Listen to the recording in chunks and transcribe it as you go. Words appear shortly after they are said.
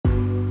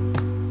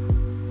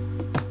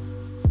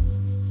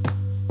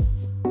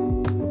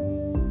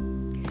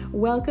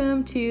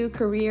Welcome to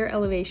Career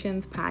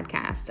Elevations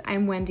Podcast.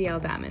 I'm Wendy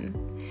L.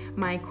 Damon.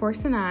 My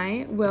course and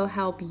I will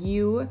help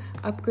you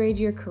upgrade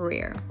your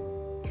career.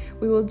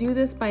 We will do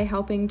this by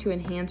helping to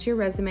enhance your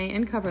resume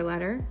and cover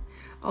letter,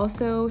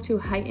 also to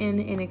heighten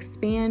and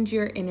expand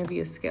your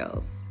interview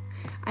skills.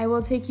 I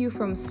will take you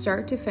from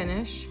start to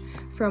finish,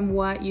 from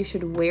what you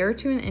should wear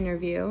to an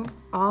interview,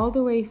 all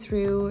the way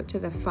through to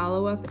the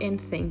follow-up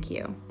and thank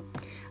you.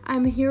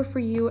 I'm here for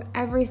you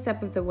every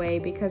step of the way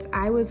because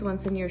I was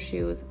once in your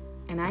shoes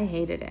and I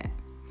hated it.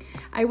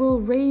 I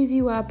will raise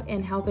you up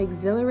and help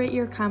exhilarate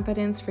your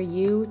confidence for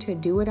you to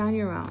do it on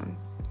your own.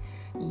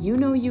 You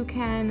know you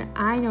can,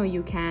 I know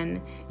you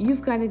can,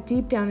 you've got it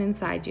deep down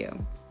inside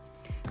you.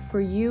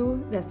 For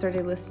you that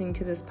started listening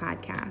to this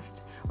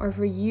podcast, or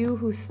for you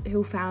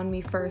who found me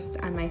first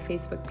on my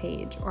Facebook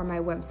page or my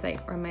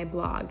website or my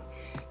blog,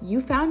 you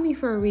found me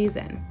for a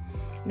reason.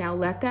 Now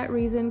let that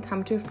reason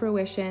come to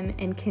fruition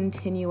and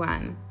continue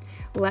on.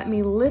 Let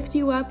me lift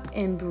you up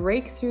and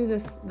break through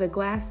the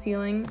glass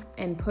ceiling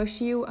and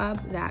push you up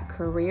that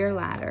career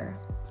ladder.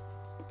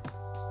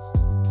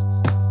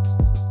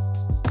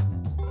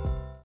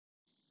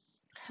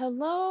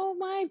 Hello,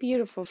 my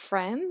beautiful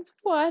friends.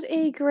 What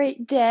a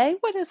great day.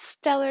 What a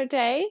stellar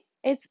day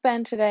it's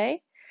been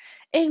today.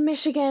 In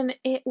Michigan,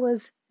 it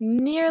was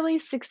nearly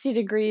 60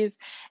 degrees,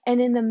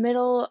 and in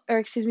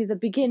the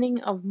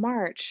beginning of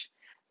March.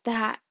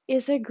 That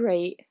is a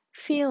great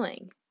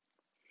feeling.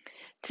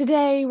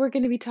 Today, we're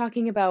going to be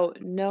talking about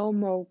no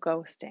more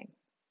ghosting.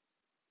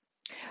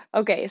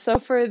 Okay, so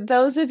for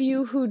those of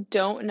you who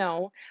don't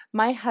know,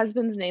 my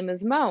husband's name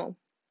is Mo.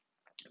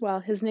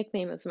 Well, his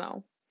nickname is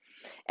Mo.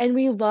 And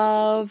we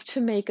love to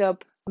make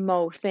up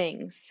Mo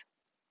things.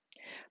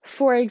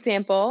 For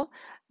example,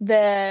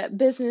 the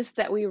business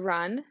that we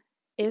run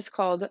is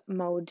called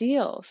Mo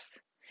Deals.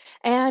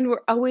 And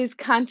we're always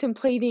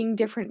contemplating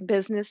different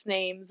business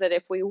names that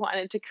if we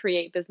wanted to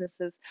create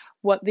businesses,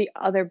 what the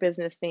other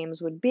business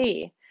names would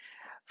be.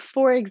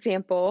 For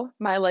example,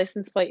 my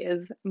license plate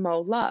is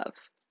Mo Love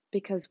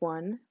because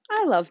 1,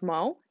 I love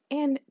Mo,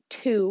 and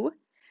 2,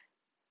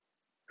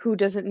 who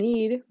doesn't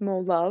need Mo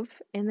Love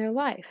in their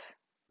life,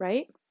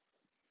 right?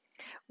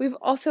 We've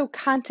also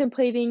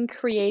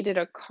created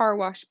a car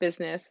wash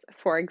business,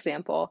 for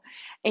example,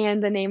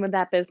 and the name of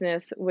that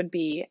business would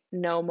be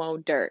No Mo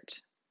Dirt.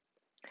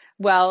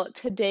 Well,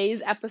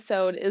 today's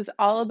episode is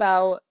all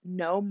about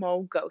no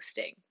mo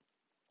ghosting.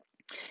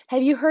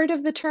 Have you heard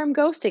of the term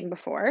ghosting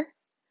before?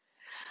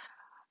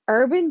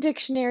 Urban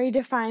Dictionary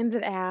defines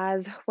it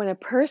as when a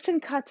person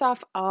cuts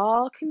off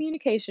all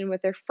communication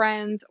with their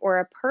friends or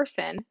a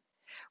person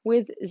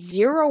with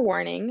zero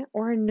warning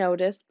or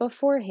notice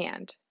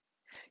beforehand.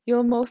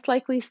 You'll most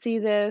likely see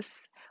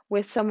this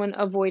with someone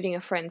avoiding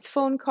a friend's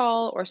phone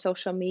call or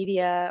social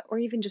media or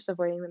even just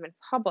avoiding them in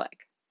public.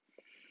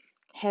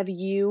 Have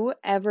you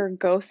ever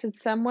ghosted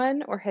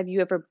someone or have you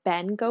ever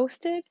been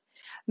ghosted?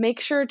 Make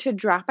sure to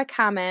drop a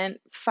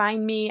comment,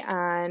 find me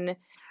on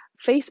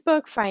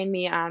Facebook, find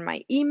me on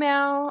my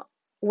email,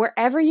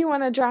 wherever you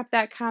want to drop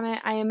that comment.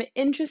 I am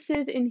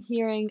interested in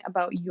hearing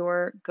about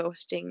your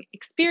ghosting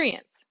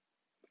experience.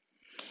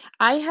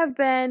 I have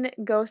been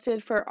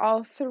ghosted for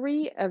all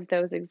 3 of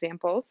those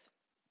examples,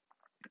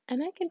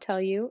 and I can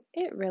tell you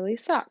it really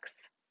sucks.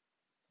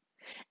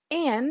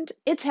 And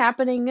it's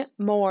happening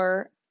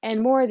more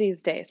and more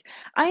these days.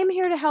 I am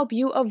here to help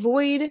you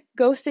avoid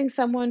ghosting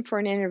someone for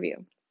an interview.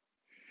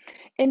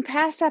 In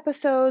past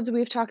episodes,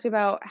 we've talked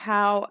about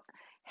how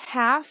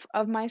half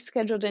of my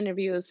scheduled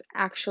interviews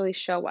actually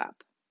show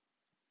up.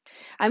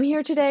 I'm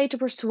here today to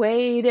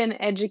persuade and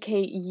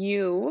educate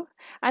you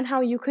on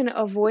how you can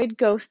avoid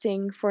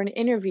ghosting for an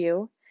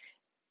interview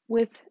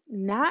with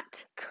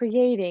not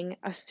creating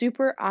a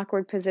super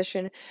awkward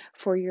position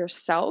for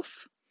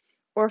yourself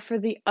or for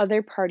the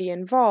other party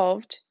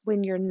involved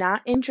when you're not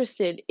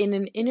interested in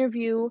an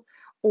interview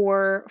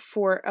or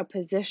for a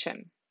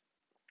position.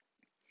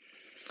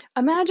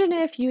 Imagine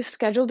if you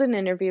scheduled an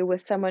interview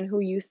with someone who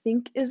you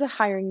think is a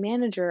hiring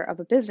manager of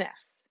a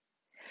business.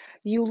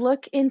 You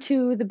look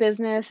into the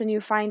business and you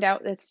find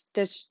out that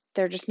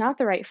they're just not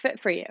the right fit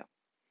for you.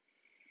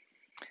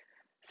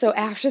 So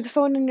after the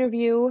phone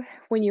interview,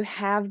 when you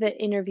have the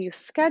interview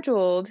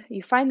scheduled,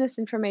 you find this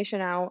information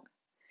out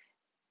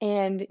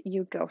and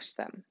you ghost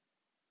them.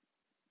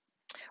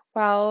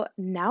 Well,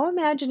 now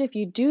imagine if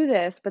you do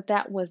this, but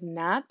that was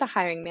not the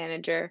hiring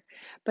manager,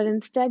 but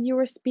instead you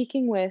were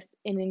speaking with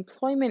an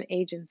employment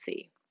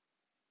agency.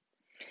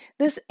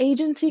 This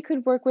agency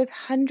could work with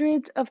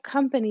hundreds of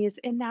companies,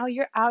 and now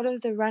you're out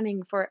of the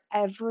running for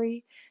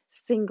every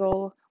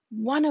single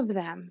one of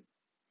them.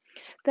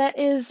 That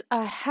is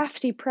a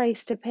hefty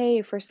price to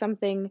pay for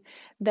something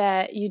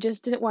that you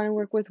just didn't want to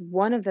work with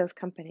one of those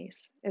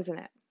companies, isn't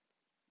it?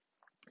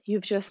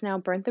 You've just now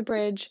burnt the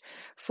bridge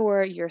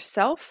for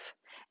yourself,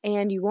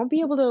 and you won't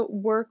be able to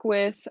work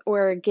with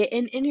or get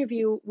an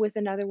interview with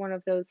another one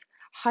of those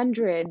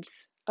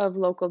hundreds of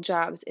local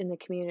jobs in the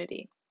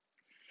community.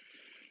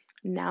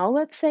 Now,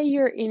 let's say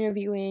you're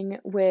interviewing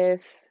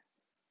with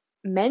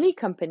many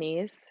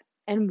companies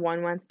and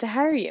one wants to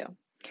hire you.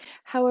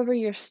 However,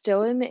 you're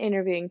still in the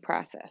interviewing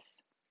process.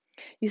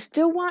 You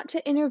still want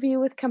to interview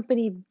with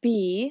company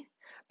B,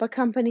 but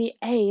company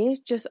A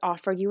just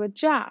offered you a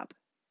job.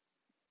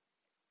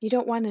 You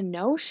don't want to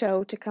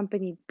no-show to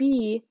company B,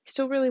 you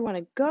still really want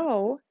to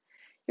go.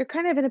 You're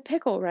kind of in a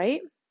pickle,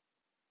 right?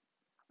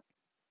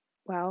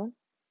 Well,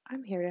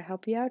 I'm here to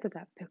help you out of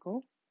that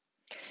pickle.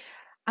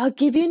 I'll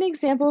give you an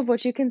example of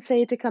what you can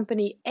say to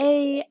company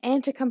A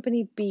and to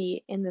company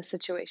B in this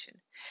situation.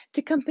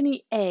 To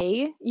company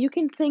A, you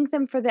can thank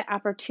them for the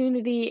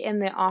opportunity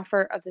and the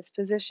offer of this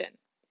position.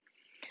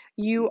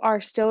 You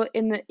are still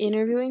in the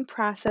interviewing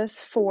process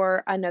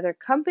for another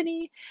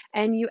company,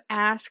 and you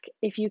ask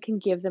if you can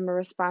give them a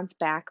response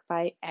back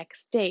by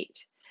X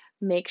date.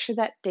 Make sure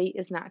that date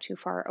is not too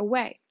far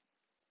away.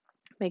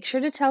 Make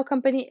sure to tell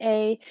company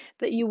A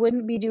that you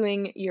wouldn't be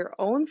doing your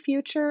own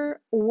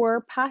future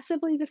or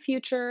possibly the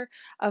future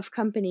of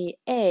company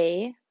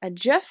a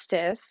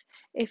justice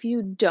if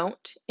you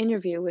don't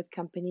interview with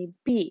company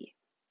B.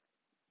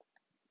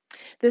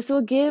 This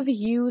will give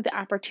you the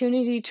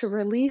opportunity to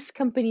release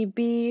company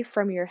B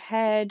from your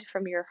head,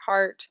 from your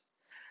heart,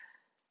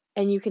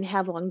 and you can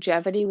have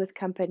longevity with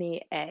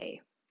company A.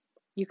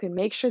 You can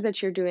make sure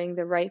that you're doing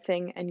the right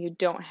thing and you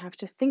don't have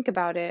to think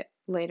about it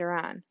later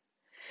on.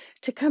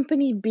 To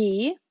company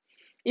B,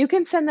 you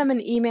can send them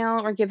an email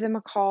or give them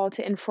a call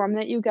to inform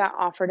that you got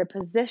offered a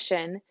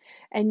position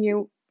and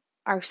you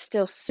are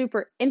still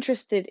super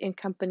interested in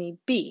company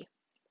B.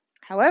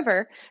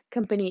 However,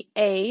 company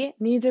A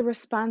needs a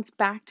response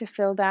back to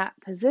fill that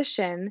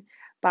position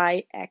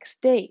by X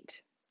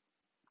date.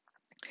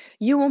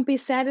 You won't be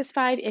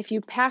satisfied if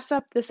you pass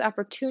up this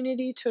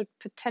opportunity to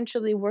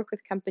potentially work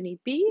with company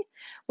B,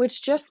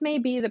 which just may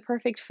be the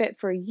perfect fit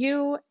for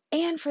you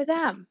and for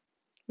them.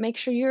 Make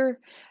sure you're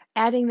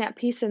adding that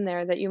piece in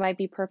there that you might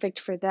be perfect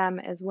for them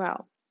as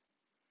well.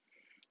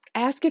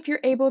 Ask if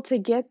you're able to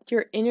get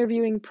your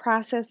interviewing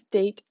process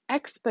date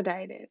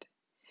expedited.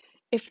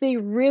 If they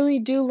really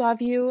do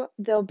love you,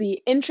 they'll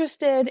be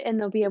interested and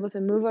they'll be able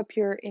to move up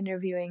your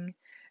interviewing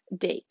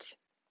date.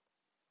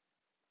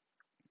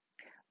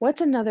 What's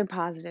another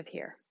positive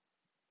here?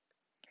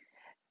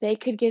 They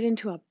could get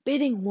into a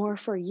bidding war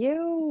for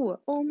you.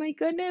 Oh my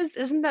goodness.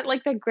 Isn't that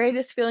like the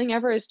greatest feeling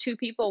ever is two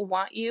people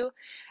want you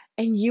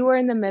and you are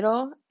in the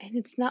middle and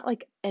it's not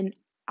like an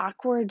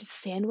awkward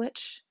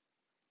sandwich?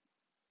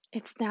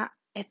 It's not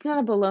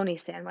a bologna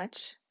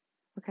sandwich.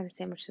 What kind of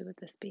sandwich would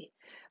this be?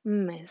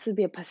 This would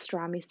be a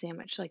pastrami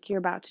sandwich. Like you're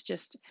about to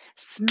just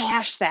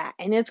smash that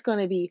and it's going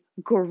to be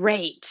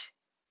great,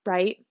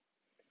 right?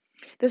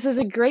 This is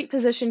a great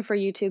position for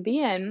you to be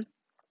in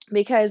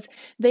because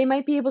they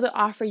might be able to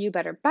offer you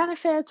better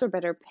benefits or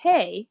better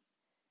pay.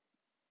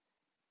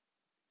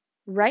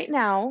 Right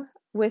now,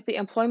 with the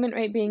employment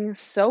rate being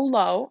so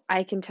low,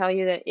 I can tell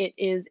you that it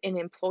is an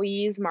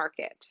employee's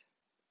market.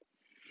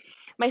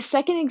 My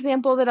second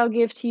example that I'll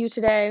give to you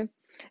today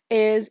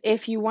is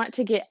if you want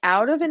to get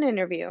out of an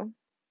interview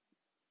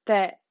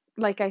that,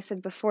 like I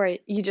said before,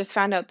 you just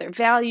found out their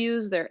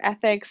values, their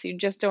ethics, you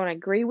just don't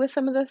agree with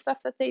some of the stuff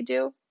that they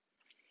do,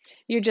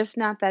 you're just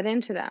not that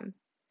into them.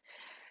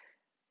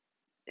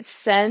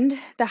 Send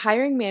the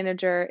hiring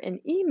manager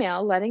an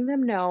email letting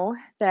them know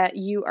that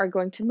you are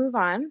going to move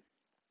on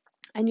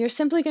and you're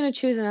simply going to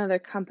choose another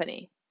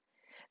company,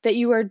 that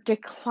you are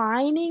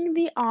declining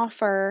the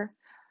offer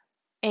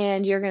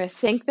and you're going to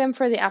thank them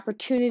for the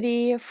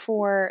opportunity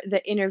for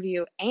the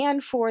interview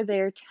and for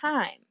their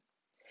time.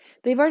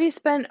 They've already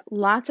spent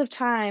lots of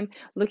time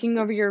looking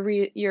over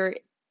your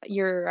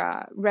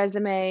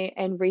resume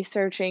and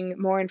researching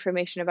more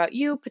information about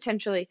you,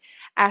 potentially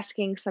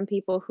asking some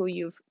people who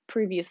you've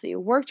previously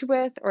worked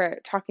with or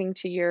talking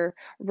to your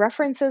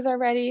references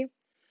already.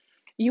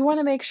 You want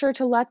to make sure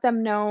to let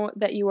them know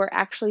that you are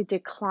actually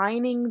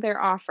declining their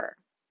offer.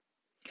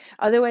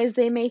 Otherwise,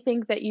 they may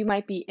think that you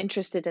might be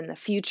interested in the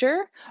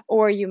future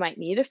or you might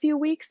need a few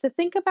weeks to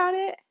think about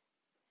it.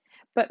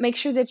 But make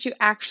sure that you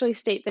actually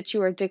state that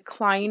you are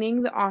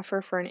declining the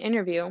offer for an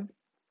interview,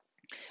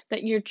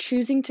 that you're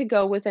choosing to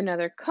go with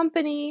another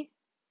company,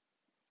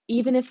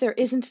 even if there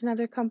isn't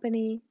another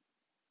company.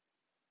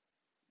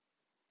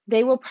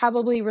 They will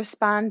probably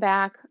respond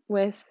back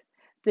with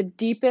the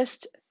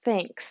deepest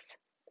thanks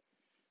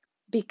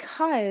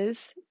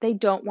because they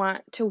don't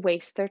want to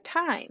waste their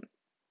time.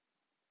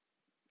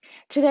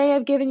 Today,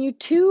 I've given you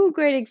two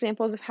great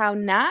examples of how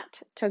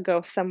not to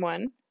ghost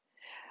someone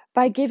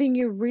by giving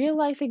you real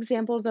life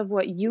examples of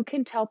what you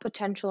can tell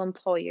potential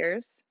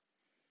employers.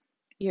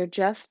 You're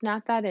just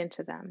not that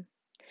into them.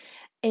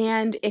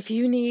 And if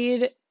you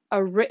need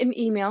a written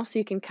email so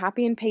you can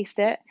copy and paste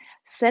it,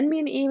 send me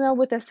an email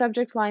with a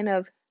subject line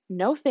of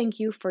 "No thank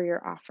you for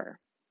your offer."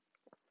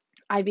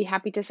 I'd be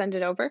happy to send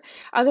it over.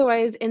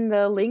 Otherwise, in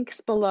the links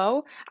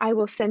below, I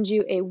will send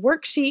you a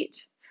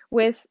worksheet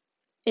with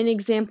an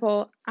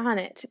example on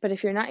it. But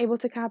if you're not able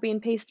to copy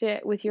and paste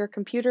it with your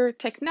computer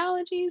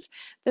technologies,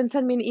 then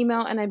send me an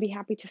email and I'd be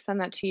happy to send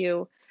that to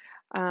you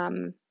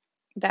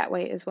that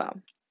way as well.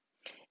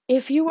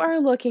 If you are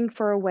looking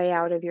for a way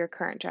out of your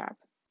current job,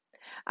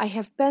 I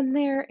have been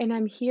there and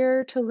I'm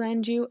here to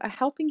lend you a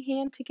helping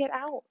hand to get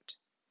out.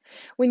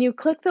 When you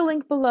click the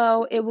link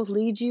below, it will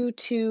lead you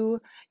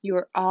to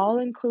your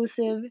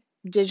all-inclusive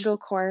digital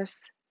course,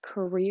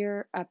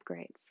 Career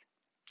Upgrades.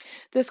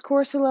 This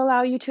course will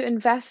allow you to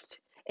invest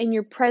in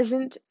your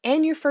present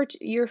and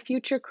your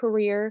future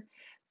career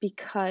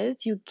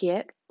because you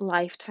get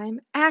lifetime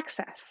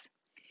access.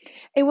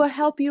 It will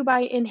help you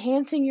by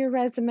enhancing your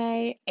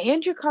resume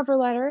and your cover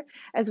letter,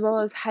 as well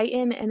as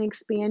heighten and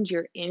expand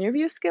your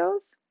interview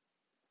skills.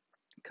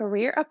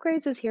 Career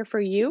Upgrades is here for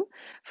you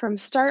from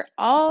start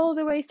all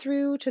the way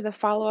through to the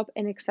follow up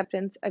and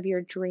acceptance of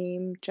your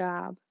dream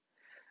job.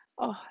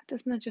 Oh,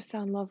 doesn't that just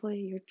sound lovely?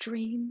 Your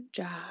dream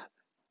job.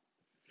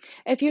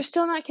 If you're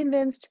still not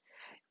convinced,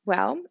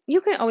 well,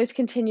 you can always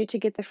continue to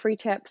get the free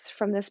tips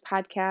from this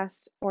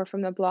podcast or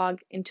from the blog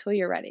until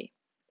you're ready.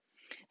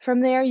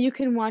 From there, you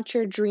can watch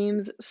your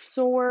dreams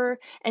soar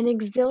and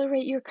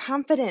exhilarate your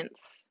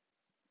confidence.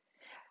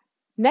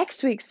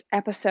 Next week's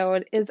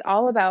episode is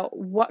all about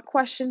what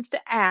questions to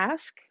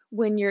ask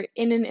when you're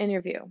in an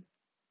interview.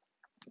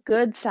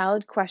 Good,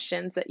 solid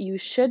questions that you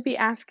should be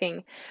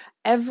asking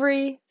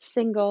every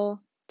single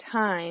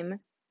time.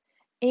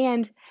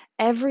 And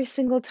every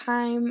single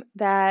time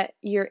that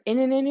you're in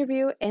an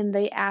interview and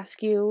they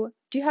ask you,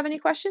 do you have any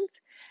questions?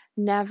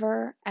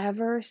 Never,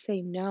 ever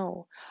say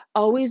no.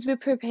 Always be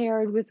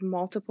prepared with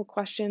multiple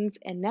questions.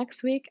 And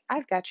next week,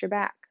 I've got your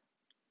back.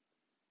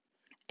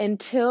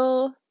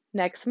 Until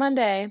next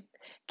Monday,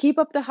 keep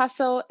up the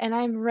hustle, and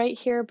I'm right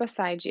here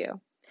beside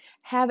you.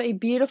 Have a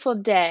beautiful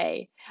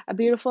day, a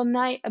beautiful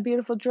night, a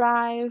beautiful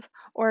drive,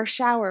 or a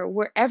shower,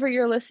 wherever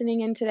you're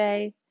listening in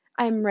today.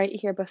 I'm right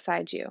here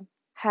beside you.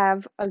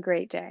 Have a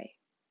great day.